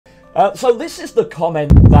So this is the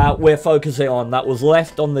comment that we're focusing on that was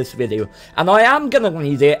left on this video, and I am going to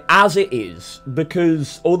read it as it is,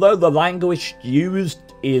 because although the language used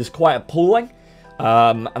is quite appalling,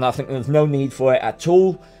 and I think there's no need for it at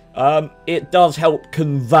all, it does help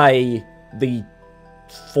convey the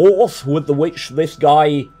force with which this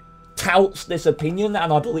guy touts this opinion,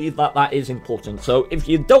 and I believe that that is important. So if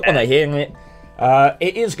you don't want to hear it,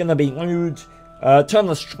 it is going to be rude. Turn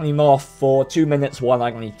the stream off for 2 minutes while I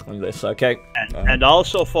read through this, okay? And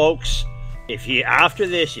also, folks, if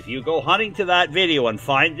you go hunting to that video and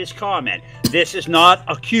find this comment, this is not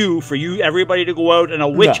a cue for everybody to go out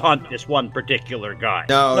and witch hunt this one particular guy.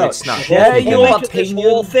 No, it's not. Share your opinion. This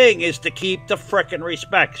whole thing is to keep the frickin'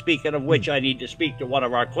 respect. Speaking of which, I need to speak to one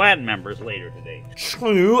of our clan members later today.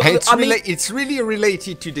 True. It's really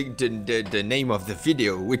related to the name of the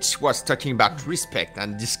video, which was talking about respect,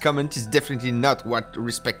 and this comment is definitely not what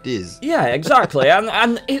respect is. Yeah, exactly.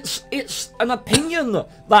 and it's an opinion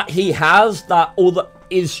that he has that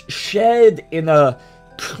is shared in a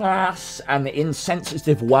crass and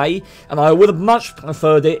insensitive way, and I would have much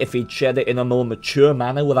preferred it if he'd shared it in a more mature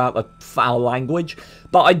manner without the foul language.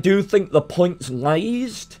 But I do think the points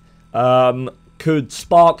raised could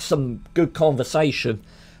spark some good conversation,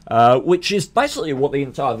 which is basically what the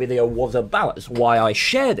entire video was about. It's why I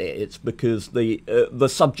shared it. It's because the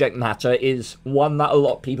subject matter is one that a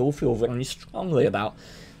lot of people feel very strongly about.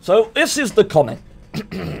 So this is the comment.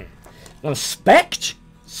 Respect?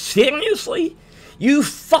 Seriously? You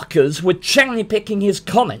fuckers were cherry picking his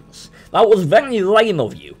comments. That was very lame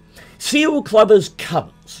of you. Seal clubbers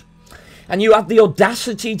cunts. And you have the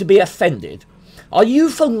audacity to be offended. Are you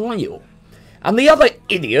for real? And the other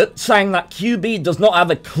idiot saying that QB does not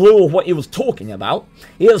have a clue of what he was talking about.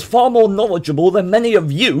 He is far more knowledgeable than many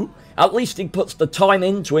of you. At least he puts the time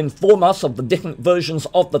in to inform us of the different versions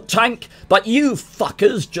of the tank. But you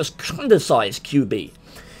fuckers just criticize QB.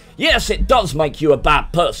 Yes, it does make you a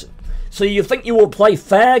bad person. So you think you will play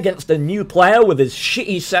fair against a new player with his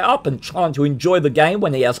shitty setup and trying to enjoy the game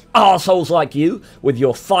when he has arseholes like you with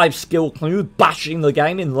your 5 skill crew bashing the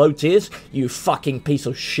game in low tiers, you fucking piece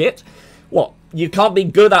of shit? What, you can't be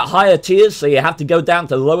good at higher tiers, so you have to go down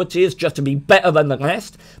to lower tiers just to be better than the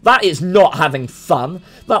rest? That is not having fun.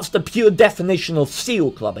 That's the pure definition of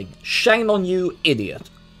seal clubbing. Shame on you, idiot.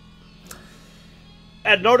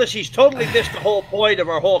 And notice he's totally missed the whole point of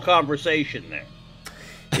our whole conversation there.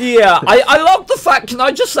 Yeah, I love the fact, can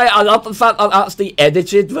I just say, I love the fact that that's the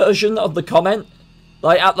edited version of the comment.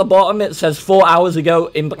 Like, at the bottom it says 4 hours ago,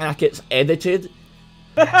 in brackets, edited.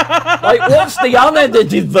 Like, what's the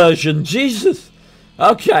unedited version? Jesus.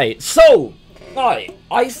 Okay, so, right,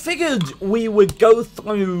 I figured we would go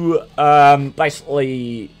through,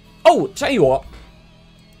 basically... Oh, tell you what.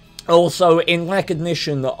 Also, in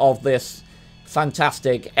recognition of this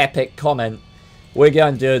fantastic, epic comment, we're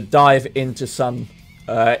going to dive into some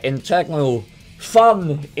integral,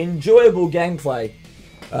 fun, enjoyable gameplay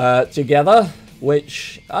together,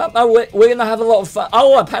 which we're going to have a lot of fun.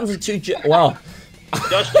 Oh, a Panzer II... Wow.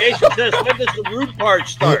 Just Jason says, when does the rude part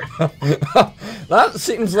start? That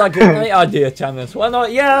seems like a great idea, Tannis. Why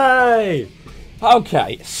not? Yay!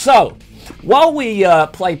 Okay, so, while we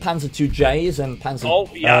play Panzer II-Js and Panzer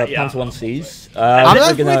 1Cs... I'm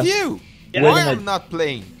not with you! Why am I not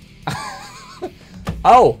playing?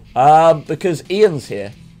 Oh, because Ian's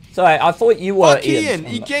here. Sorry, I thought you were Ian.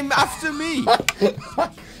 He came after me.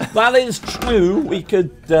 That is true. We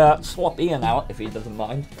could swap Ian out if he doesn't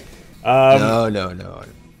mind. No.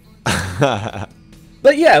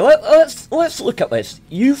 But yeah, let's look at this.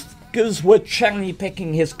 You fuckers were cherry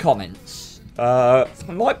picking his comments.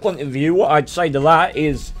 From my point of view, what I'd say to that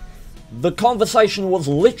is the conversation was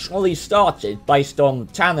literally started based on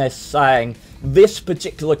Tannis saying this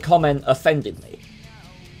particular comment offended me.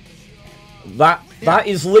 That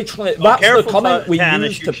is literally that's the comment we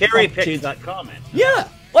used to cherry pick that comment. Yeah,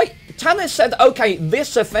 like Tannis said, okay,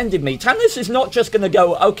 this offended me. Tannis is not just going to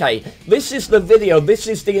go, okay, this is the video, this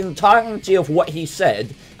is the entirety of what he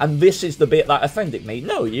said, and this is the bit that offended me.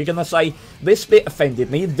 No, you're going to say, this bit offended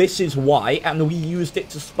me, this is why, and we used it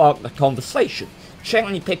to spark the conversation.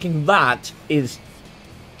 Cherry picking that is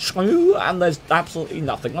true, and there's absolutely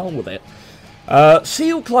nothing wrong with it.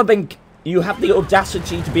 Seal clubbing, you have the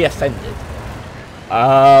audacity to be offended.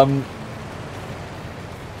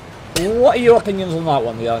 What are your opinions on that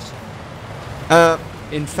one, guys?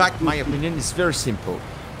 In fact, my opinion is very simple.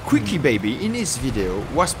 Quickie Baby in his video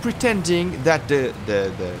was pretending that the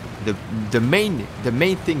main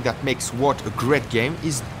thing that makes what a great game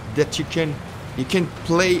is that you can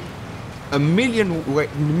play a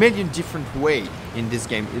million different ways in this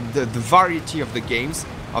game. The variety of the games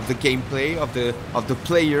of the gameplay, of the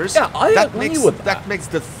players. Yeah, I agree with that.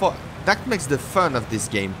 That makes the fun of this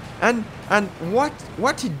game. And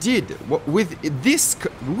what he did with this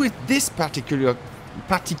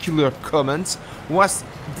particular comment was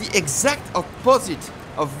the exact opposite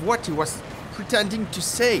of what he was pretending to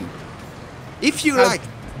say. If you like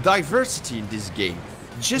diversity in this game,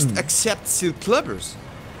 just accept seal clubbers.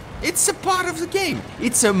 It's a part of the game.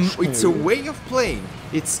 It's a way of playing.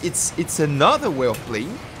 It's another way of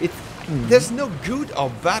playing. There's no good or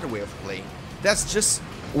bad way of playing. That's just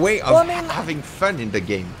way of having fun in the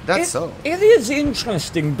game. That's all. It is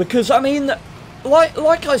interesting because I mean,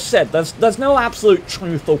 like I said, there's no absolute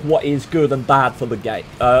truth of what is good and bad for the game.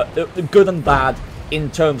 Good and bad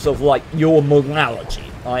in terms of like your morality.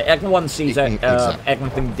 Right? Everyone sees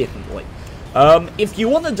everything differently. If you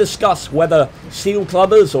want to discuss whether seal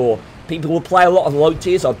clubbers or people who play a lot of low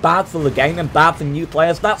tiers are bad for the game and bad for new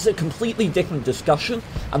players, that's a completely different discussion,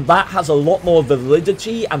 and that has a lot more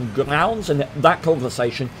validity and grounds, and that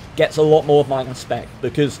conversation gets a lot more of my respect,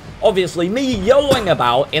 because obviously me yelling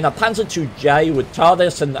about in a Panzer IIJ with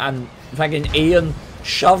TARDIS and fucking Ian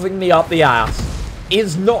shoving me up the ass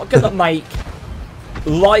is not going to make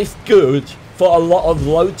life good for a lot of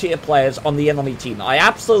low-tier players on the enemy team. I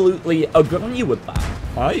absolutely agree with that,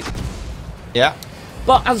 right? Yeah.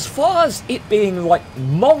 But as far as it being, like,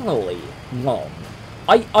 morally wrong,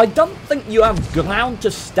 I don't think you have ground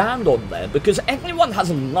to stand on there, because everyone has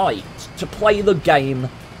a right to play the game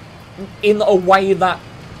in a way that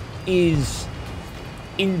is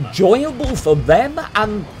enjoyable for them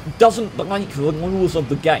and doesn't break the rules of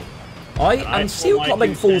the game, right? And seal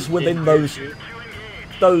clubbing falls within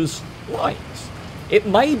those lines. It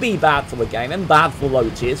may be bad for the game and bad for low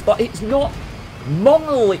tiers, but it's not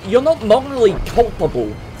morally. You're not morally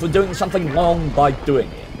culpable for doing something wrong by doing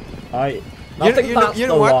it. I think that's the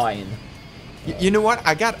line. You know what?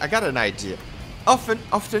 I got an idea. Often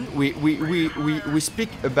we speak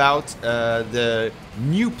about the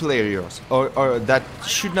new players or that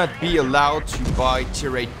should not be allowed to buy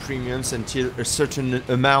tier 8 premiums until a certain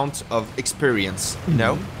amount of experience. You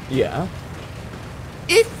know? Yeah.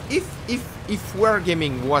 If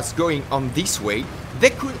wargaming was going on this way, they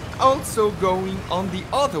could also going on the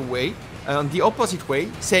other way, on the opposite way,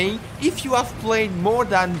 saying if you have played more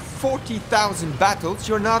than 40,000 battles,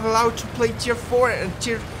 you're not allowed to play tier 4 and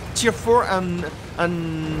tier 4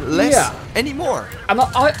 and less anymore. And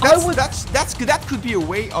that could be a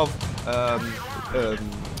way of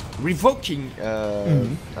revoking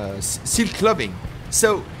seal clubbing.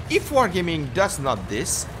 So if wargaming does not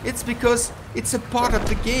this, it's because it's a part of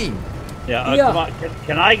the game. Come on.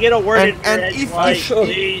 Can I get a word in? And if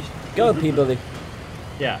please? Go, Peabody.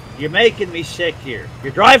 Yeah, you're making me sick here.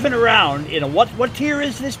 You're driving around in a what tier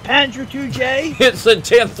is this Panzer IIJ? It's a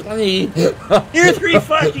tier 3. Tier 3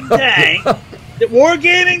 fucking tank that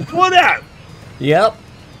wargaming put out. Yep.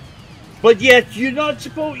 But yet you're not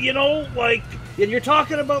supposed, you know, like, and you're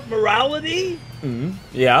talking about morality?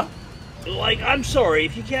 Yeah. Like, I'm sorry,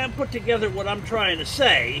 if you can't put together what I'm trying to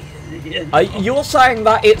say... You're saying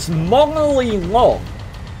that it's morally wrong.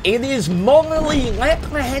 It is morally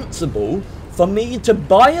reprehensible for me to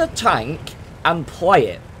buy a tank and play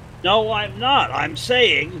it. No, I'm not. I'm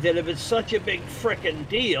saying that if it's such a big frickin'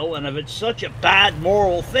 deal, and if it's such a bad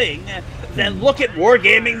moral thing, then look at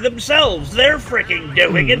wargaming themselves. They're frickin'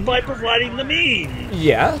 doing it by providing the means.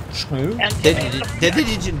 Yeah, true. And they did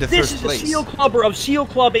it in the first place. This is a seal clubber of seal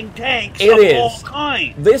clubbing tanks all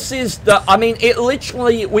kinds. This is the, I mean,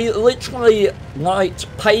 we literally,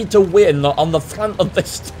 like, pay to win on the front of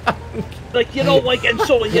this tank. Like, you know, like, and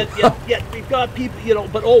so yet we've got people, you know,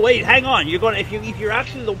 but oh wait, hang on, you're gonna if you're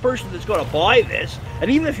actually the person that's gonna buy this, and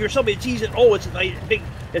even if you're somebody that sees it, oh, it's a nice big,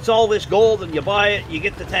 it's all this gold, and you buy it, you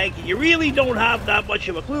get the tank, and you really don't have that much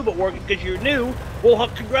of a clue about working because you're new. Well,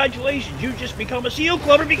 congratulations, you just become a seal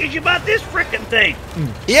clubber because you bought this frickin' thing.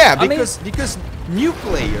 Yeah, because new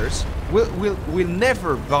players will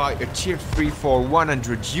never buy a tier 3 for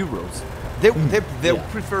 100 euros. They'll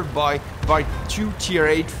prefer buy 2 tier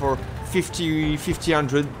 8 for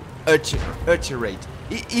 100 tier rate.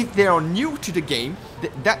 If they are new to the game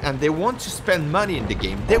and they want to spend money in the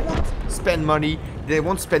game, they won't spend money. They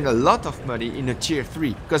won't spend a lot of money in a tier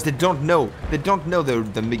 3 because they don't know the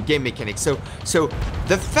game mechanics. So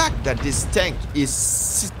the fact that this tank is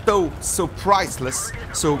so priceless.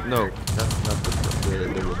 So no, that's not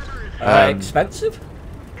the word. Expensive.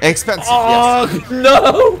 Expensive, yes.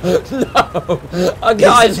 No!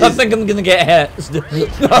 Guys, I think I'm gonna get hit.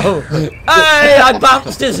 No! Hey, I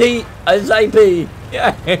bounced his AP!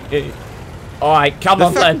 Yay! Alright, come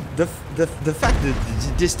on then. The fact that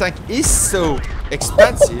this tank is so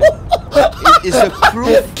expensive is a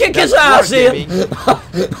proof. Kick that his ass in!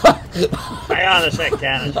 Hang on a sec,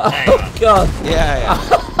 Dennis. Hang on. God. Yeah.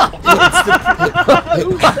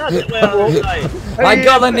 I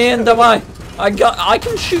got an end of my... I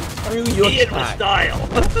can shoot through your Ian track. style.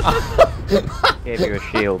 Gave you a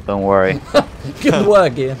shield, don't worry. Good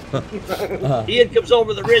work, Ian. Ian comes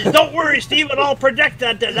over the ridge. Don't worry, Stephen. I'll protect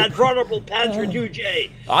that vulnerable Panzer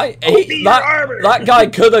 2J. That guy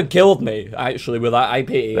could have killed me, actually, with that AP.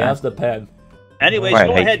 He has the pen. Anyways, Right,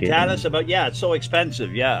 go hey, ahead, kid. Tanis, about, yeah, it's so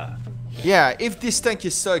expensive, yeah. Yeah, if this tank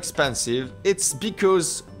is so expensive, it's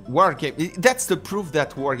because wargaming. That's the proof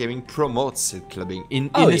that wargaming promotes clubbing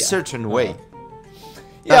in a certain way.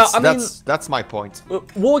 That's my point.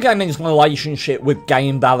 Wargaming's relationship with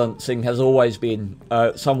game balancing has always been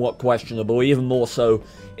somewhat questionable, even more so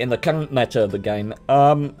in the current meta of the game.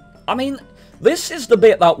 I mean, this is the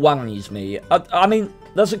bit that worries me. I mean,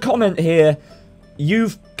 there's a comment here,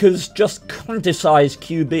 you've just criticized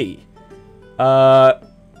QB.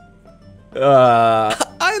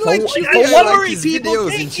 I like you. Don't worry, people,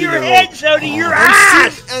 take your heads out of your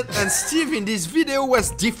ass! And Steve in this video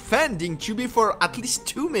was defending QB for at least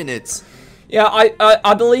 2 minutes. Yeah,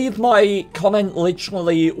 I believe my comment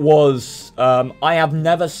literally was, I have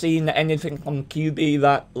never seen anything from QB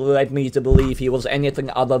that led me to believe he was anything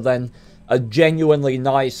other than a genuinely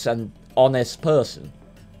nice and honest person.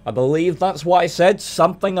 I believe that's what I said,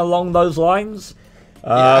 something along those lines.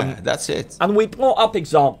 Yeah, that's it. And we brought up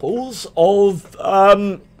examples of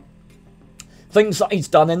things that he's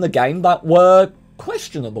done in the game that were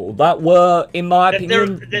questionable, that were, in my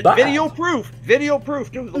opinion, bad. Video proof,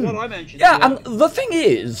 the one I mentioned. Yeah, and the thing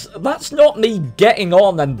is, that's not me getting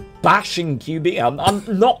on and bashing QB.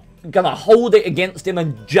 I'm not gonna hold it against him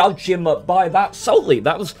and judge him by that solely.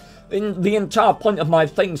 That was in the entire point of my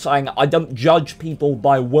thing, saying I don't judge people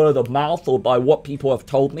by word of mouth or by what people have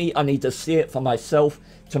told me. I need to see it for myself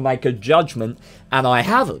to make a judgment, and I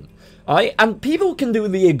haven't. And people can do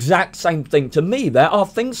the exact same thing to me. There are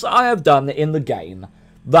things that I have done in the game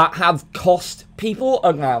that have cost people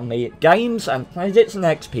around me games and credits and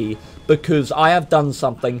XP because I have done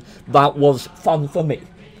something that was fun for me.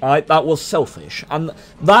 That was selfish, and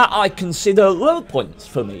that I consider low points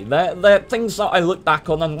for me. They're things that I look back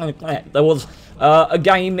on and regret. There was a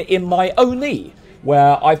game in my ONI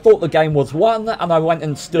where I thought the game was won, and I went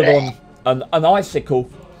and stood on an icicle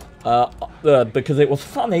because it was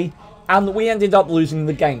funny, and we ended up losing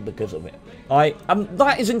the game because of it. And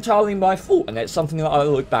that is entirely my fault, and it's something that I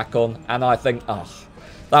look back on, and I think,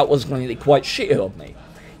 that was really quite shitty of me.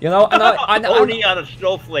 You know, and only on a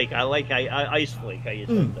snowflake. I like ice flake. How you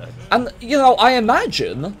said that. And you know, I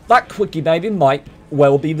imagine that Quickie Baby might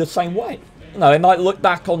well be the same way. You know, he might look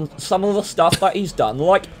back on some of the stuff that he's done,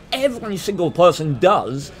 like every single person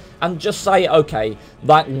does, and just say, okay,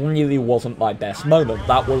 that really wasn't my best moment.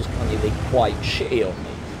 That was really quite shitty of me.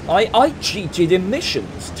 I cheated in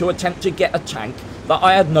missions to attempt to get a tank that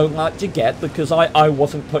I had no right to get because I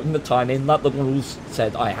wasn't putting the time in that the rules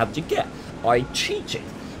said I had to get. I cheated.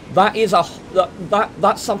 That is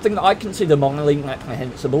that's something that I consider morally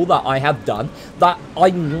reprehensible that I have done, that I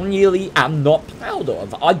really am not proud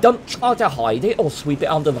of. I don't try to hide it or sweep it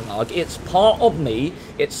under the rug. It's part of me,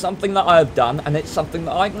 it's something that I have done, and it's something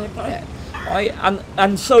that I regret.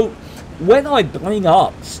 And so, when I bring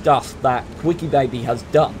up stuff that Quickie Baby has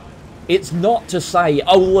done, it's not to say,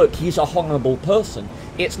 oh look, he's a horrible person.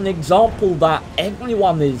 It's an example that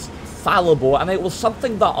everyone is fallible, and it was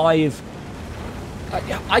something that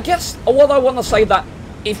I guess what I want to say that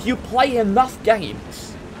if you play enough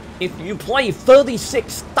games, if you play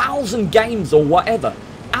 36,000 games or whatever,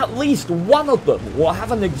 at least one of them will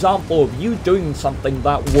have an example of you doing something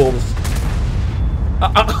that was...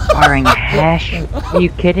 Firing hash? Are you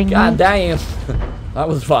kidding me? God damn. That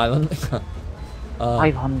was violent.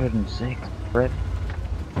 506, Brit.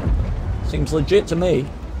 Seems legit to me.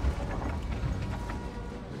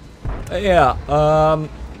 Yeah,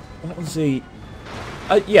 what was the...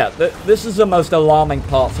 yeah, this is the most alarming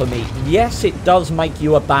part for me. Yes, it does make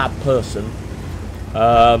you a bad person.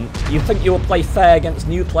 You think you will play fair against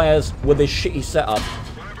new players with this shitty setup?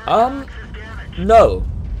 No.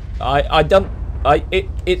 I don't...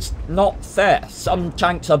 It's not fair. Some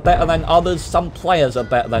tanks are better than others, some players are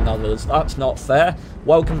better than others. That's not fair.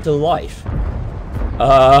 Welcome to life.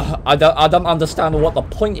 I don't understand what the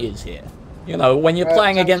point is here. You know, when you're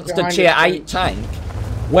playing against a tier 8 tank,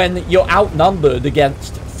 when you're outnumbered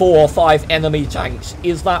against 4 or 5 enemy tanks,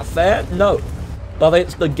 is that fair? No. But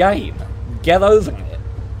it's the game. Get over it.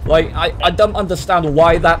 Like, I don't understand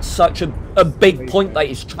why that's such a big point that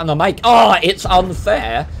he's trying to make. It's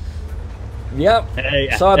unfair. Yep. Hey,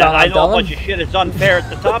 Sorry about I that, know a Dylan. bunch of shit is unfair at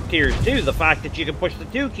the top tiers too. The fact that you can push the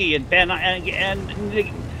 2 key and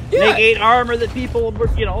negate armor that people were,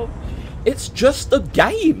 you know. It's just the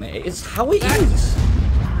game. It's how it is.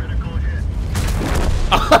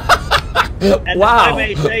 And Wow. I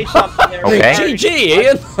may say something there. Okay. GG,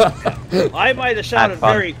 Ian. I might have sounded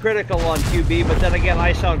fun. very critical on QB, but then again,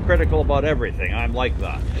 I sound critical about everything. I'm like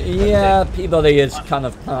that. Yeah, Peabody is kind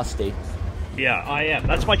of nasty. Yeah, I am.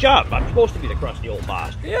 That's my job. I'm supposed to be the crusty old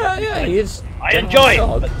bastard. Yeah, he is. I enjoy it.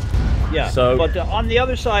 God. But, yeah. So- but on the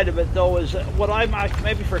other side of it, though, is what I'm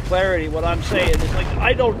maybe for clarity. What I'm saying is like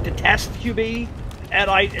I don't detest QB,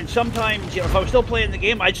 and sometimes, you know, if I was still playing the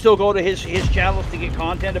game, I'd still go to his channels to get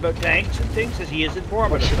content about tanks and things, as he is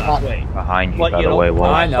informative that way. Behind you, But, by you the know, way,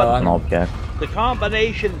 Walt. I know, An object. The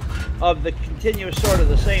combination of the continuous sort of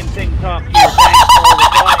the same thing top tier tanks all the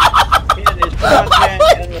time in his content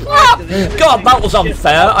and the fact that he's God, that was shit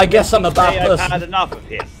unfair. I guess I'm a bad say I've person. had enough of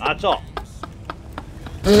him. That's all.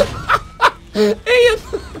 Ian!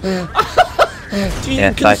 Do you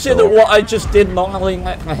Yes, I consider saw. what I just did morally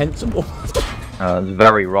reprehensible? It's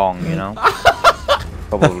very wrong, you know.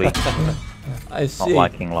 Probably I see. not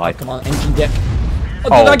liking life. Come on, engine deck. Oh,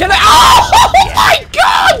 Oh. did I get it? Oh my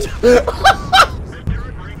God!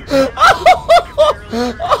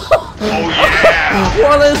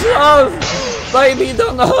 What is love? Baby,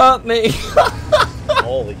 don't hurt me.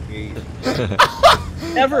 Holy jeez.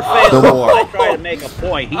 Never fails No more. when I try to make a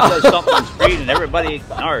point. He does something on screen and everybody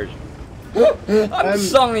ignores. I'm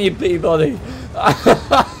sorry, Peabody.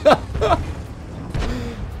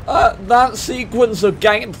 That sequence of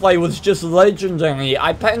gameplay was just legendary.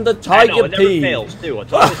 I penned a I know, tiger it never pea. fails too.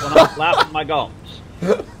 It's always when I'm laughing my gums.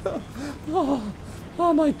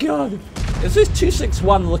 Oh my God. Is this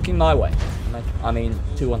 261 looking my way? I mean,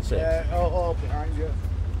 216. Yeah, oh, behind you.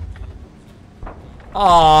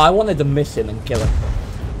 I wanted to miss him and kill him.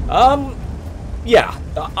 Yeah,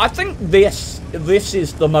 I think this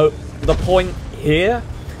is the point here.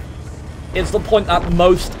 It's the point that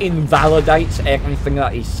most invalidates everything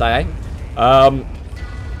that he's saying.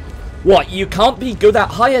 What, you can't be good at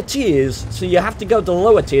higher tiers, so you have to go to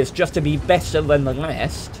lower tiers just to be better than the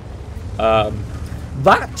rest.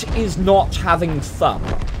 That is not having fun.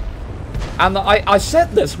 And I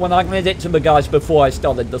said this when I read it to the guys before I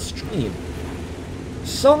started the stream.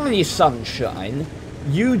 Sorry, Sunshine,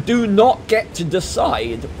 you do not get to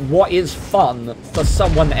decide what is fun for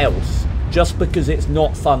someone else just because it's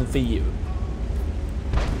not fun for you.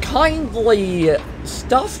 Kindly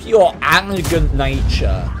stuff your arrogant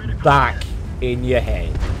nature back in your head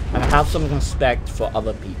and have some respect for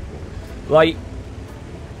other people. Like,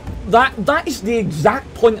 that is the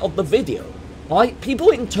exact point of the video. Like, people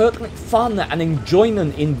interpret fun and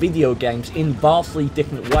enjoyment in video games in vastly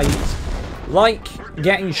different ways. Like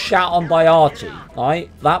getting shot on by Artie, right?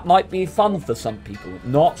 That might be fun for some people,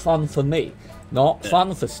 not fun for me. Not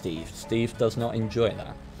fun for Steve. Steve does not enjoy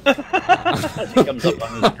that. As he comes up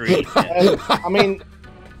on the screen. Yeah. I mean,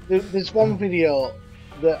 there's one video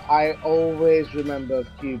that I always remember of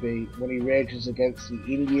QB when he rages against the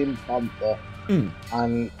Indian Panther,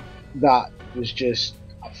 and that was just,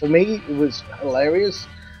 for me, it was hilarious.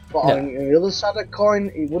 But Yeah. on the other side of the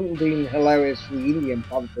coin, it wouldn't have been hilarious for the Indian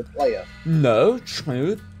Panther player. No,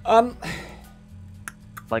 true.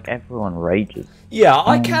 Like, everyone rages. Yeah,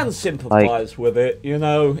 I can sympathise with it, you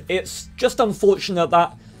know. It's just unfortunate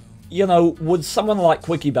that, you know, with someone like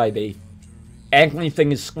Quickie Baby,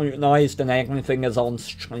 everything is scrutinised and everything is on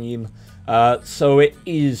stream. So it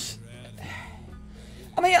is...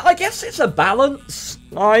 I mean, I guess it's a balance,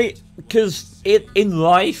 right? Because in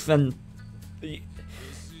life and...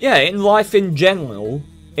 Yeah, in life in general,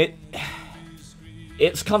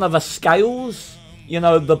 it's kind of a scales. You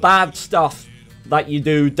know, the bad stuff that you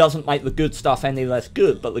do doesn't make the good stuff any less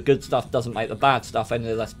good, but the good stuff doesn't make the bad stuff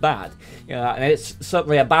any less bad. You know, and it's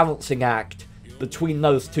certainly a balancing act between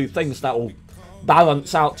those two things that will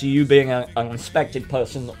balance out to you being an respected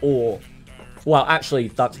person, or... Well, actually,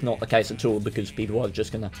 that's not the case at all, because people are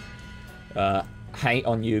just going to hate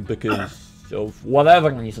on you because of whatever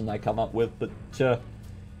reason they come up with, but...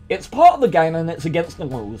 it's part of the game and it's against the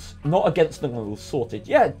rules. Not against the rules, sorted.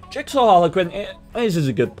 Yeah, Jigsaw Harlequin, this is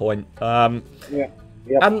a good point. Yeah.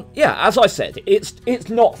 And yeah, as I said, it's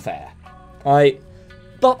not fair. Right?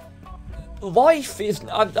 But life is...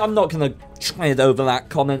 I'm not going to tread over that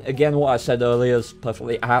comment again. What I said earlier is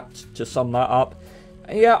perfectly apt to sum that up.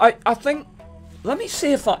 Yeah, I think... Let me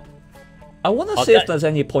see if I want to see if there's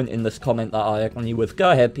any point in this comment that I agree with.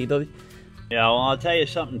 Go ahead, PW. Yeah, well, I'll tell you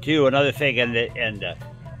something too. Another thing, and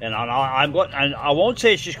I won't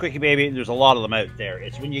say it's just Quickie Baby. There's a lot of them out there.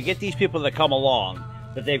 It's when you get these people that come along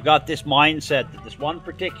that they've got this mindset that this one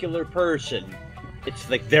particular person, it's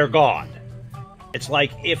like they're God. It's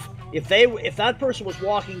like if that person was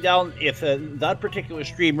walking down, if that particular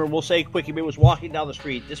streamer, we'll say Quickie was walking down the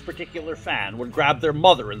street, this particular fan would grab their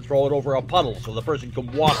mother and throw it over a puddle so the person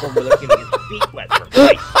could walk over without getting his feet wet. For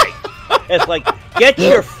Christ's sake. It's like, get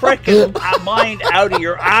your frickin' mind out of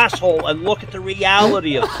your asshole and look at the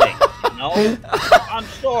reality of things, you know? I'm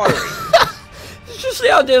sorry. It's just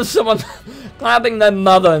the idea of someone grabbing their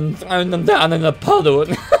mother and throwing them down in a puddle.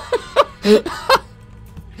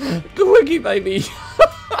 Quickie, baby.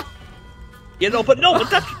 You know, but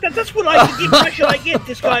that's what the impression I get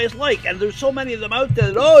this guy is like, and there's so many of them out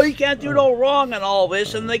there that, oh, he can't do no wrong and all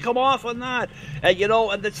this, and they come off on that, and you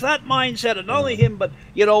know, and it's that mindset, and not only him, but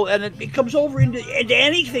you know, and it comes over into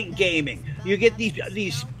anything gaming. You get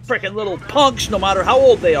these freaking little punks, no matter how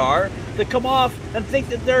old they are, that come off and think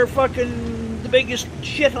that they're fucking the biggest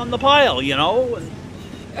shit on the pile, you know, and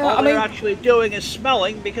all they're actually doing is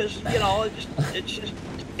smelling because you know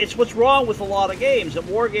it's what's wrong with a lot of games, and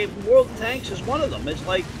World of Tanks is one of them. It's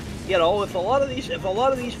like, you know, if a lot of these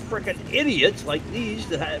frickin' idiots like these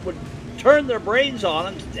that would turn their brains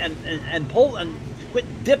on and pull and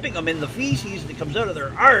quit dipping them in the feces that comes out of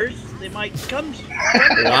their arse, they might come.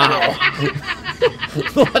 Wow.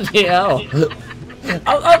 Bloody hell.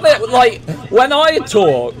 I bet, like, when I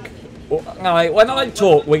talk,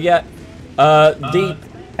 we get deep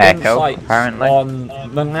insights on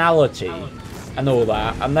morality and all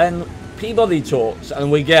that, and then Peabody talks and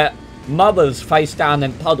we get mothers face down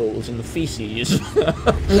in puddles in the feces.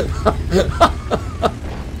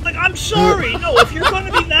 Like, I'm sorry, no, if you're going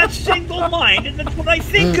to be that single-minded, that's what I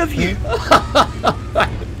think of you.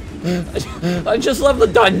 I just love the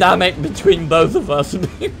dynamic between both of us.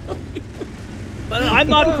 But I'm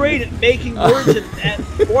not great at making words and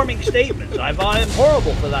forming statements. I'm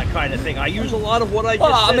horrible for that kind of thing. I use a lot of what I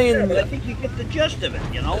just said there, but I think you get the gist of it,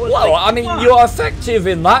 you know? It's well, like, I mean, you're effective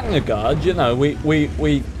in that regard, you know,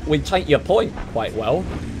 we take your point quite well.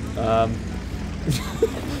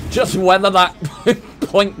 Just whether that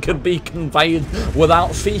point could be conveyed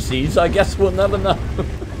without feces, I guess we'll never know.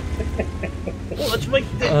 Well, it's like,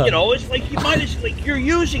 you know, it's like you might, it's like you're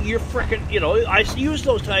using your frickin', you know, I use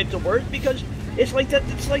those types of words because it's like that.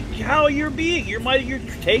 It's like how you're being. You're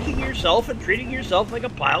taking yourself and treating yourself like a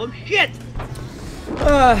pile of shit.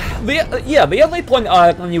 The only point I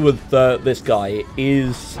agree with this guy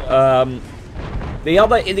is the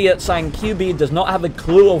other idiot saying QB does not have a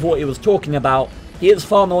clue of what he was talking about. He is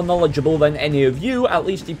far more knowledgeable than any of you. At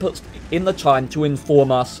least he puts in the time to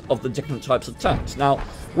inform us of the different types of tanks. Now,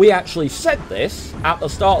 we actually said this at the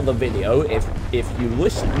start of the video. If you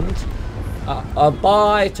listened.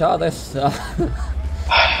 Bye to this.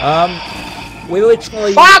 We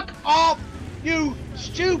literally. Fuck off, you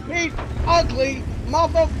stupid, ugly,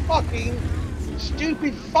 motherfucking,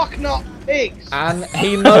 stupid fucknut pigs. And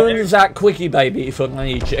he moans at Quickie Baby for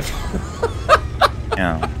raging.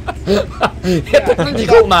 Yeah.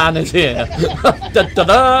 Hypocritical man is here. Da, da,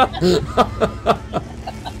 da.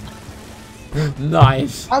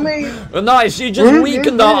 Nice. I mean, nice. You just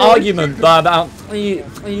weakened our argument by about three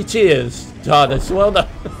tiers, TARDIS. Well done.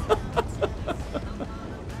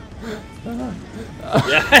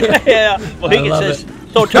 Yeah. Well, he says,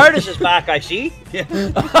 so TARDIS is back, I see.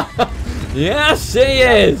 Yes, he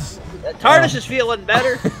is. TARDIS is feeling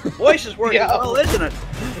better. Voice is working well, isn't it?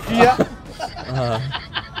 Yeah.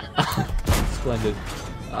 Splendid.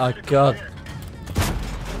 Oh, God.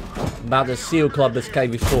 About to seal club this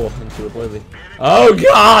KV4 into oblivion. Oh,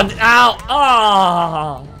 God! Ow!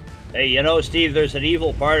 Ah! Hey, you know, Steve, there's an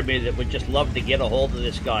evil part of me that would just love to get a hold of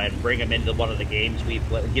this guy and bring him into one of the games we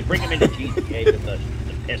play. You bring him into GTA with us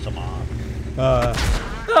to piss him off.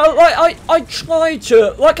 I try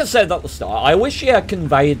to, like I said at the start, I wish he had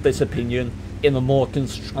conveyed this opinion in a more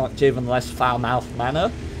constructive and less foul-mouthed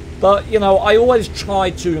manner. But, you know, I always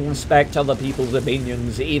try to respect other people's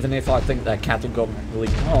opinions, even if I think they're categorically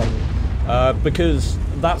wrong. Because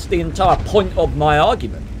that's the entire point of my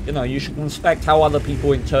argument. You know, you should respect how other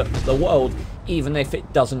people interpret the world, even if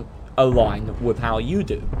it doesn't align with how you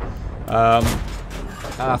do. And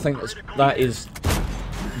I think that is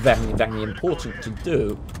very, very important to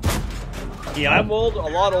do. Yeah, I'm a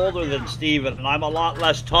lot older than Steven, and I'm a lot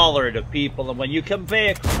less tolerant of people. And when you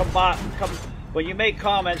when you make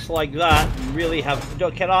comments like that, and really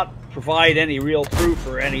cannot provide any real proof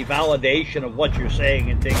or any validation of what you're saying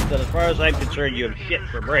and things, then as far as I'm concerned, you have shit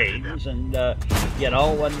for brains, and you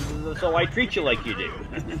know, and so I treat you like you do.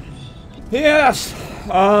 Yes.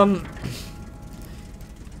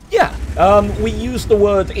 Yeah, we use the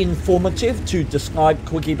word informative to describe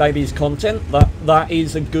Quickie Baby's content. That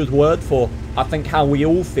is a good word for, I think, how we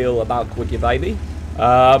all feel about Quickie Baby.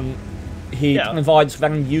 He provides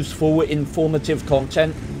very useful, informative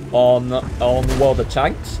content on World of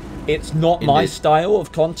Tanks. It's not my style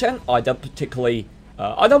of content. I don't particularly...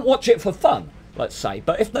 I don't watch it for fun, let's say.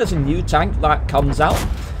 But if there's a new tank that comes out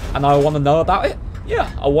and I want to know about it,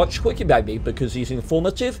 yeah, I'll watch Quickie Baby because he's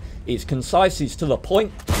informative, he's concise, he's to the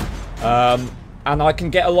point. And I can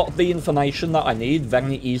get a lot of the information that I need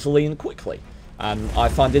very easily and quickly. And I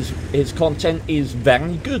find his content is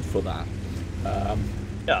very good for that.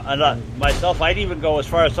 Yeah, and myself, I'd even go as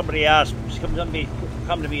far as somebody come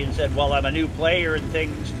to me and said, well, I'm a new player and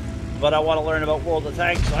things, but I want to learn about World of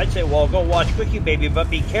Tanks. I'd say, well, go watch Quickie Baby, but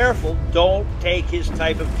be careful. Don't take his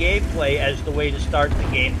type of gameplay as the way to start the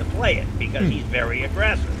game to play it, because he's very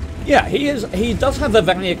aggressive. Yeah, he does have a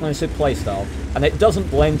very aggressive playstyle, and it doesn't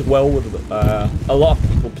blend well with a lot of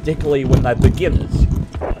people, particularly when they're beginners.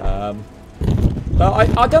 But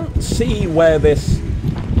I don't see where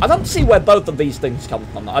I don't see where both of these things come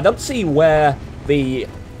from. I don't see where the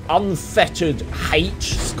unfettered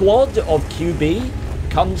H squad of QB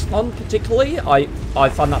comes from, particularly. I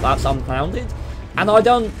find that that's unfounded, and I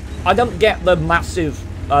don't get the massive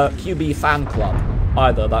QB fan club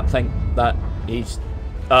either that think that he's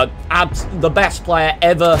the best player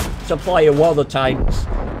ever to play a World of Tanks,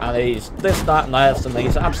 and he's this, that, and this, and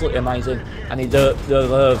he's absolutely amazing, and he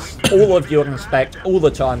deserves all of your respect all the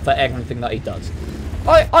time for everything that he does.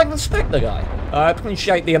 I respect the guy. I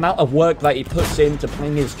appreciate the amount of work that he puts in to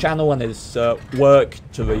bring his channel and his work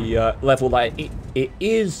to the level that it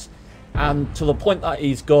is, and to the point that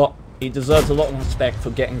he's got. He deserves a lot of respect for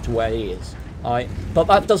getting to where he is. But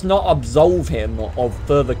that does not absolve him of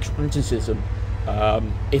further criticism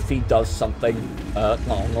if he does something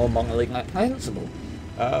wrong or morally reprehensible.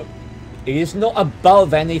 He is not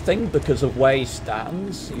above anything because of where he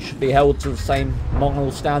stands. He should be held to the same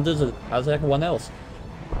moral standards as everyone else.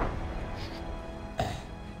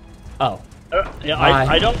 Oh. Yeah,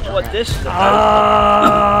 I don't know what this is about.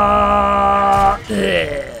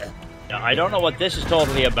 I don't know what this is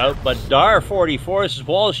totally about, but Dar44 says,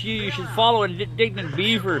 Walsh, you should follow Indignant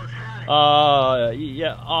Beaver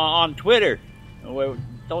on Twitter.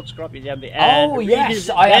 Don't scrub your damn. Oh, yes,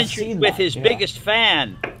 I have seen with that. his biggest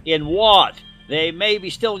fan in Watt. They may be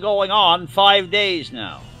still going on 5 days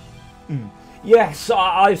now. Yes,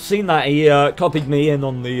 I've seen that. He copied me in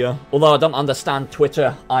on the... although I don't understand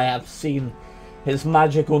Twitter, I have seen his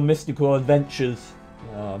magical, mystical adventures.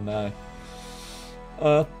 Oh, no.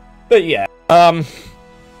 But yeah,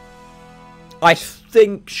 I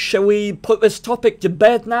think, shall we put this topic to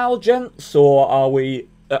bed now, gents? Or are we...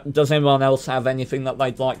 does anyone else have anything that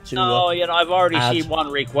they'd like to No, you know, I've already add? seen one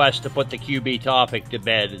request to put the QB topic to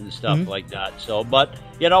bed and stuff like that. So, but,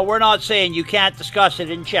 you know, we're not saying you can't discuss it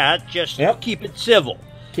in chat. Just keep it civil.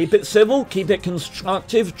 Keep it civil, keep it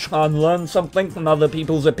constructive, try and learn something from other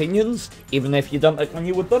people's opinions, even if you don't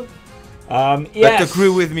agree with them. Yes. But agree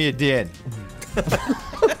with me at the end.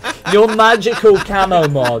 Your magical camo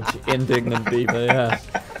mod, Indignant Beaver, yes.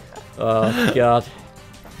 Oh, God.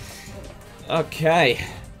 Okay.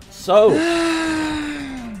 So,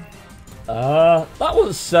 that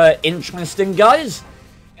was interesting, guys.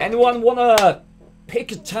 Anyone want to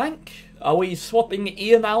pick a tank? Are we swapping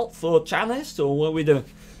Ian out for Chalice, or what are we doing?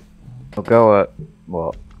 We'll go at,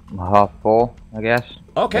 what, 4:30, I guess?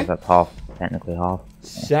 Okay. I guess that's half, technically half.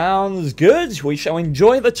 Sounds good. We shall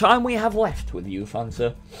enjoy the time we have left with you,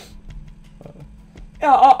 Fancer.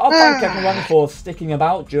 Yeah, I'll thank everyone for sticking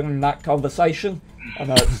about during that conversation. I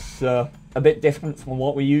know it's a bit different from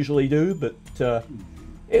what we usually do, but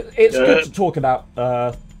it's good to talk about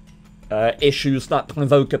issues that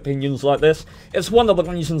provoke opinions like this. It's one of the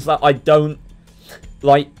reasons that I don't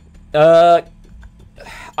like.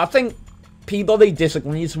 I think Peabody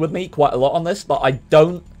disagrees with me quite a lot on this, but I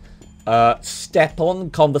don't step on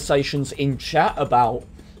conversations in chat about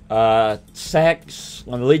sex,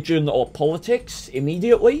 religion, or politics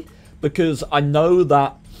immediately, because I know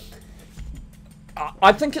that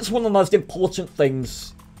I think it's one of the most important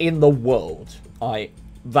things in the world,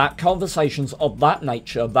 that conversations of that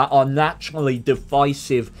nature, that are naturally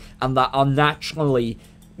divisive and that are naturally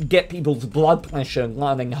get people's blood pressure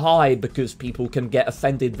running high because people can get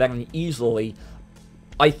offended very easily,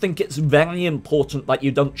 I think it's very important that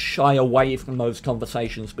you don't shy away from those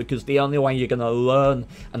conversations, because the only way you're going to learn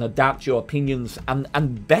and adapt your opinions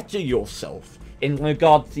and better yourself in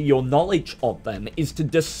regard to your knowledge of them is to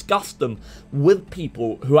discuss them with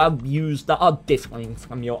people who have views that are differing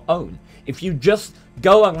from your own. If you just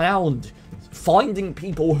go around finding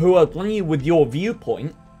people who agree with your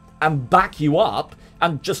viewpoint and back you up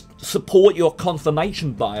and just support your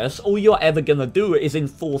confirmation bias, all you're ever going to do is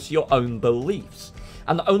enforce your own beliefs.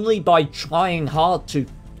 And only by trying hard to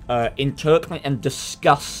interpret and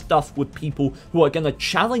discuss stuff with people who are going to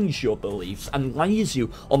challenge your beliefs and raise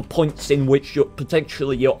you on points in which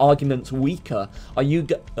potentially your argument's weaker, are you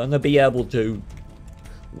going to be able to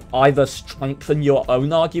either strengthen your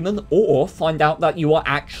own argument or find out that you are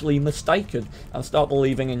actually mistaken and start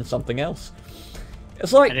believing in something else.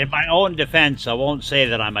 It's like, and in my own defense, I won't say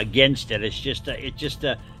that I'm against it. It's just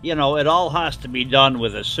you know, it all has to be done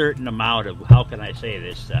with a certain amount of, how can I say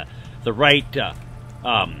this, the right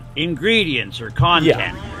ingredients or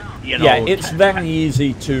content. yeah, you know, yeah, it's very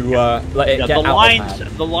easy to let it get out of hand.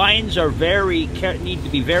 The lines are need to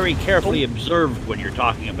be very carefully observed when you're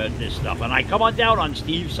talking about this stuff. And I come on down on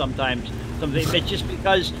Steve sometimes, but just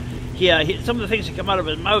because some of the things that come out of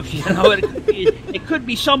his mouth, you know, it could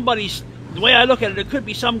be somebody's. The way I look at it, it could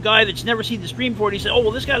be some guy that's never seen the stream before. And he said, "Oh,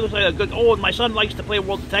 well, this guy looks like a good. Oh, and my son likes to play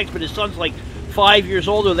World of Tanks, but his son's like 5 years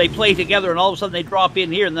older. They play together, and all of a sudden they drop in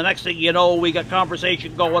here, and the next thing you know, we got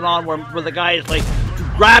conversation going on where the guy is like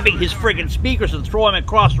grabbing his friggin' speakers and throwing them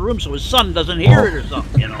across the room so his son doesn't hear it or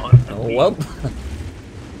something, you know." Oh, well,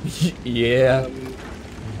 yeah.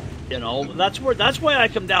 You know, that's why I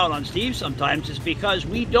come down on Steve sometimes, is because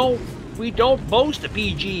we don't boast a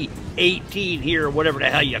PG-18 here, or whatever the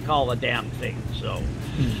hell you call the damn thing. So,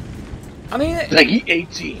 I mean, Like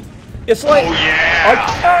 18. it's like,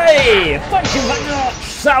 okay, thank you very much,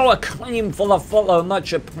 sour cream for the follow,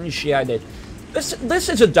 much appreciated. This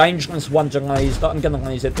is a dangerous one to raise, but I'm gonna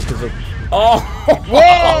raise it because of. Oh,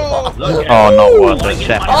 Whoa! Oh, not worth it,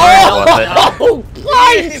 Chef. oh,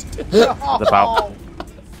 Christ! It's about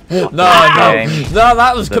No,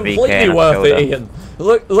 that was The completely BK on worth it, shoulder. Ian.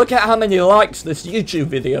 Look at how many likes this YouTube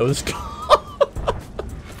video has got.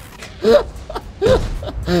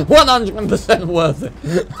 100% worth it.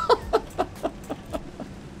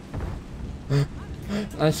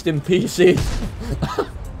 Rest in pieces.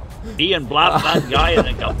 Ian blapped that guy and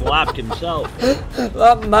then got blapped himself.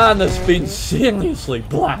 That man has been seriously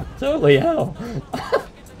blapped. Holy hell.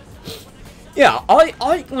 Yeah,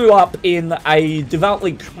 I grew up in a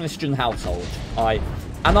devoutly Christian household. I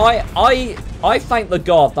thank the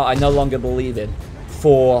God that I no longer believe in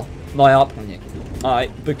for my upbringing.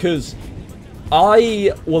 Because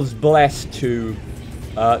I was blessed to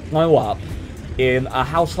grow up in a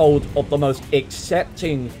household of the most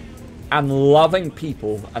accepting and loving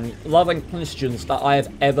people and loving Christians that I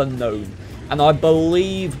have ever known. And I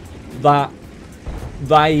believe that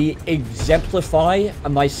they exemplify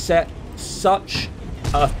and they set such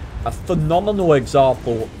a phenomenal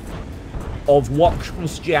example of what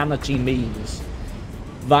Christianity means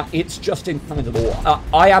that it's just incredible.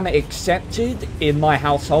 I am accepted in my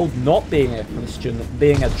household, not being a Christian,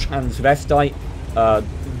 being a transvestite,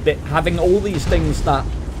 having all these things that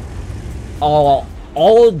are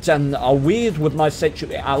odd and are weird with my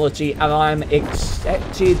sexuality, and I'm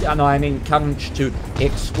accepted and I'm encouraged to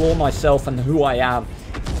explore myself and who I am,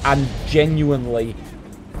 and genuinely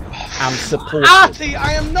am supported. Artie,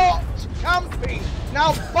 I am not camping!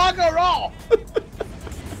 Now bugger off!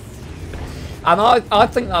 And I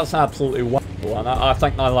think that's absolutely wonderful, and I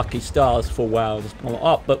thank my lucky stars for where I was brought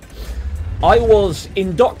up, but I was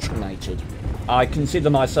indoctrinated. I consider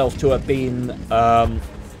myself to have been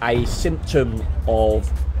a symptom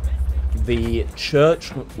of the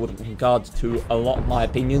church with regards to a lot of my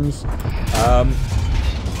opinions.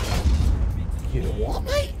 You know what,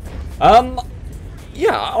 mate?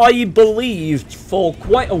 Yeah, I believed for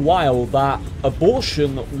quite a while that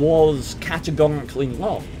abortion was categorically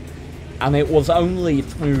wrong. And it was only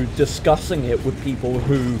through discussing it with people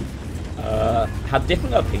who had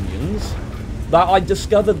different opinions that I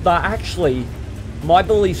discovered that actually my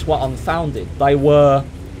beliefs were unfounded. They were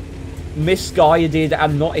misguided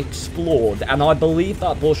and not explored. And I believe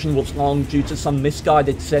that abortion was wrong due to some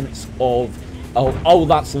misguided sense of, oh,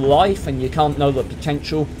 that's life, and you can't know the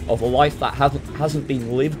potential of a life that hasn't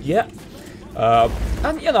been lived yet.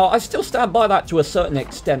 And, you know, I still stand by that to a certain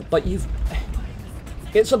extent, but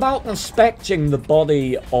it's about respecting the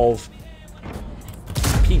body of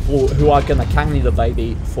people who are going to carry the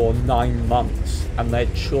baby for 9 months and their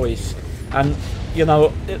choice. And, you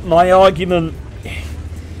know, my argument,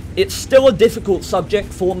 it's still a difficult subject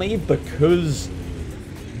for me because,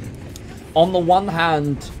 on the one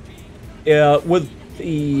hand, with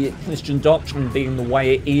the Christian doctrine being the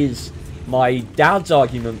way it is, my dad's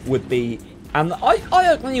argument would be, and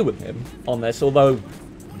I agree with him on this, although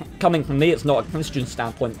coming from me, it's not a Christian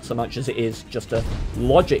standpoint so much as it is just a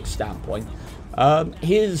logic standpoint.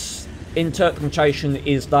 His interpretation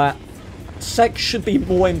is that sex should be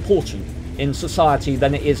more important in society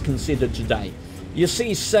than it is considered today. You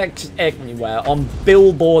see sex everywhere, on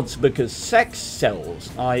billboards, because sex sells.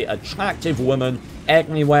 Attractive women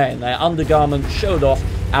everywhere in their undergarments, showed off,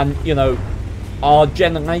 and, you know, our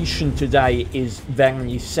generation today is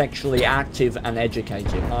very sexually active and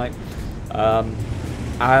educated, right?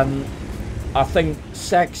 And I think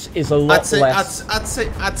sex is a lot less.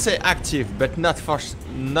 I'd say active, but not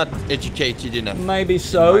educated enough. Maybe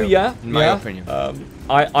so, yeah. In my opinion.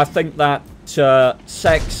 I think that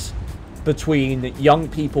sex between young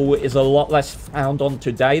people is a lot less found on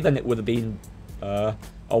today than it would have been a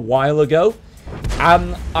while ago.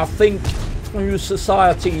 And I think through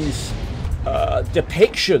society's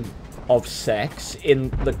depiction of sex in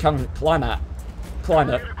the current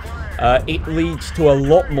climate, it leads to a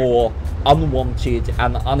lot more unwanted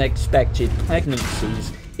and unexpected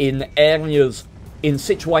pregnancies in areas, in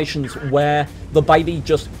situations where the baby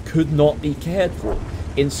just could not be cared for,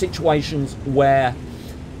 in situations where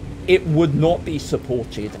it would not be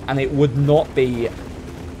supported and it would not be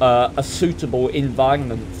a suitable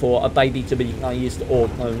environment for a baby to be raised or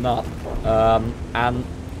grown up. And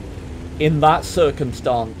in that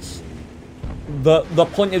circumstance, the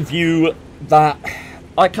point of view that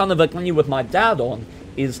I kind of agree with my dad on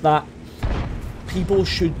is that people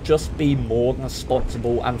should just be more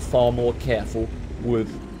responsible and far more careful with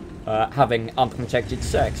having unprotected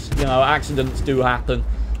sex. You know, accidents do happen,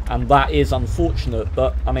 and that is unfortunate,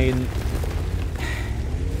 but I mean,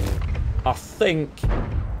 I think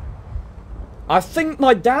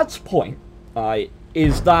my dad's point, right,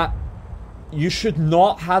 is that you should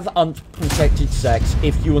not have unprotected sex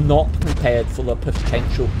if you are not prepared for the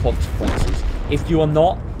potential consequences. If you are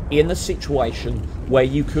not in a situation where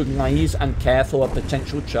you could raise and care for a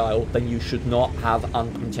potential child, then you should not have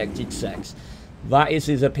unprotected sex. That is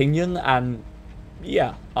his opinion, and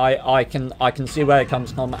yeah, I can see where it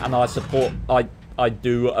comes from, and I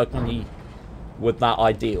do agree with that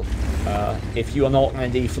ideal. If you are not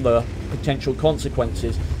ready for the potential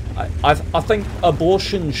consequences, I think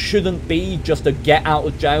abortion shouldn't be just a get out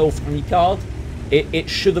of jail free card. It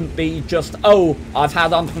shouldn't be just, oh, I've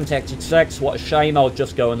had unprotected sex, what a shame, I'll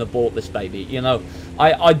just go and abort this baby. You know,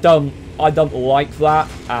 I don't like that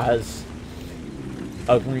as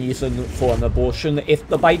a reason for an abortion. If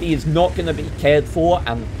the baby is not going to be cared for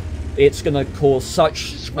and it's going to cause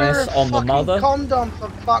such stress on the mother, condom, for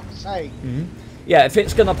fuck's sake. Yeah, if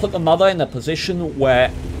it's going to put the mother in a position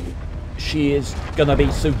where she is going to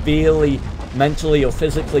be severely mentally or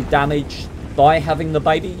physically damaged by having the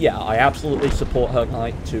baby, yeah, I absolutely support her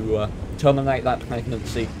right to terminate that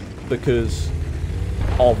pregnancy because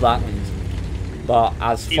of that reason. But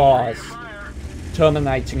as far as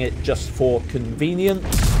terminating it just for convenience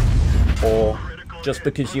or just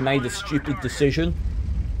because you made a stupid decision,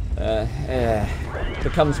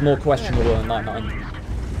 becomes more questionable in my mind.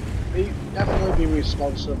 Definitely be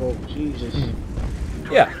responsible, Jesus.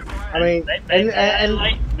 Yeah. I mean,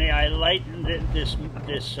 may I lighten this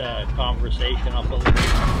conversation up a little bit?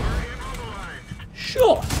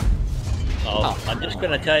 Sure. Oh, I'm just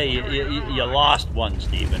going to tell you, you lost one,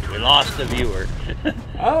 Stephen. We lost a viewer.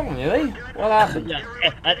 Oh, really? What happened? Yeah,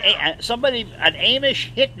 an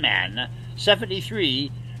Amish hitman, 73,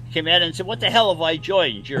 came in and said, "What the hell have I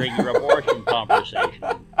joined during your abortion conversation?"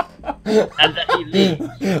 And then he leaves.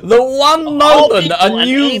 The one moment a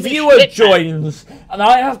new viewer joins, and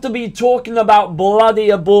I have to be talking about bloody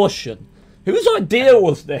abortion. Whose idea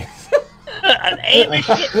was this? An Amish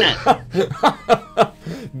hitman.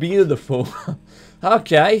 Beautiful.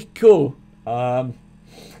 Okay, cool.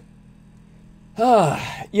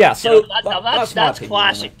 Yeah, so that's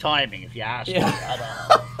classic timing, if you ask me.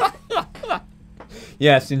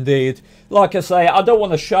 Yes, indeed. Like I say, I don't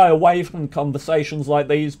want to shy away from conversations like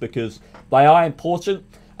these because they are important,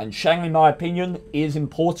 and sharing my opinion is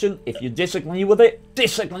important. If you disagree with it,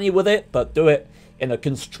 disagree with it, but do it in a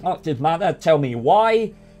constructive manner. Tell me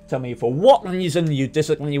why, tell me for what reason you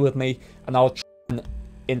disagree with me, and I'll try and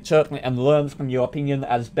interpret and learn from your opinion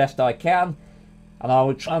as best I can, and I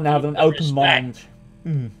will try and have an open mind.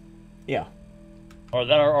 Yeah. Or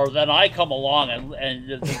then I come along and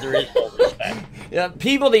there is no respect. Yeah,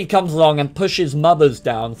 Peabody comes along and pushes mothers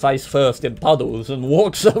down face first in puddles and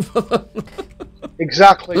walks over them.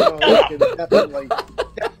 Exactly. No,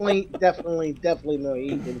 definitely no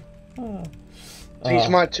Ethan. These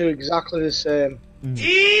might do exactly the same.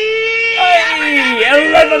 Hey,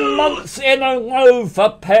 11 months in a row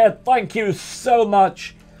for Pear. Thank you so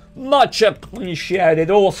much. Much appreciated.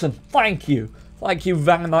 Awesome. Thank you. Thank you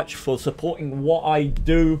very much for supporting what I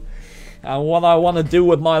do and what I want to do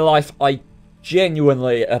with my life. I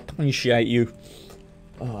genuinely appreciate you.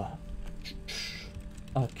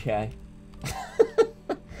 Okay.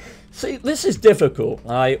 See, this is difficult.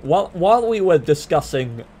 While we were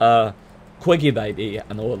discussing Quiggy Baby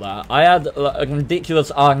and all that, I had a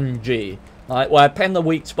ridiculous RNG. Where I penned the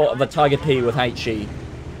weak spot of a Tiger P with HE,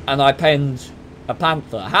 and I penned a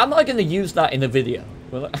Panther. How am I going to use that in a video?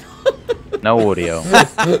 No audio.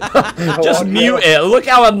 Just mute it. Look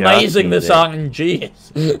how amazing this RNG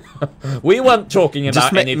is. We weren't talking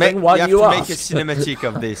about anything while you asked. Make a cinematic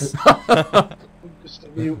of this. Just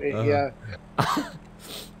mute it, yeah.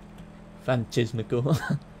 Phantasmical.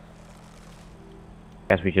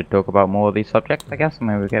 Guess we should talk about more of these subjects, I guess.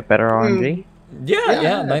 Maybe we get better RNG.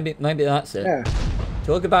 Yeah, maybe that's it. Yeah.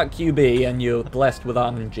 Talk about QB and you're blessed with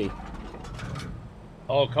RNG.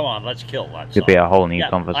 Oh, come on, let's kill that. Could be a whole new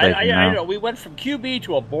conversation I now. know, we went from QB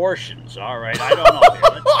to abortions, alright, I don't know. Here.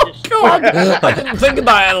 Let's just... God, I didn't think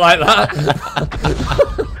about it like that.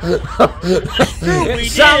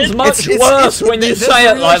 It sounds much worse when you say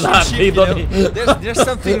it like that, people. There's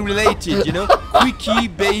something related, you know? Quickie,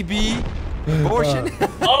 baby, abortion.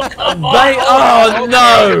 Oh, come on! Oh,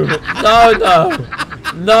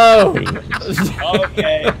 no!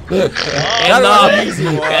 Okay.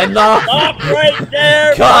 Enough! Stop right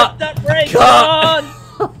there! Cut! Put the brakes on!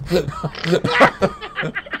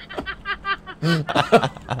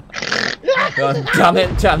 God damn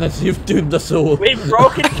it, Tannis, you've doomed us all. We've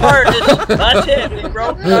broken TARDIS! That's it, we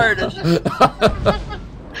broke TARDIS!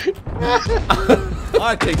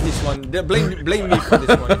 I'll take this one. Blame me for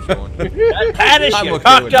this one if you want. Tannis, you okay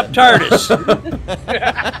cocked up TARDIS!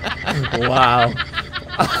 Wow.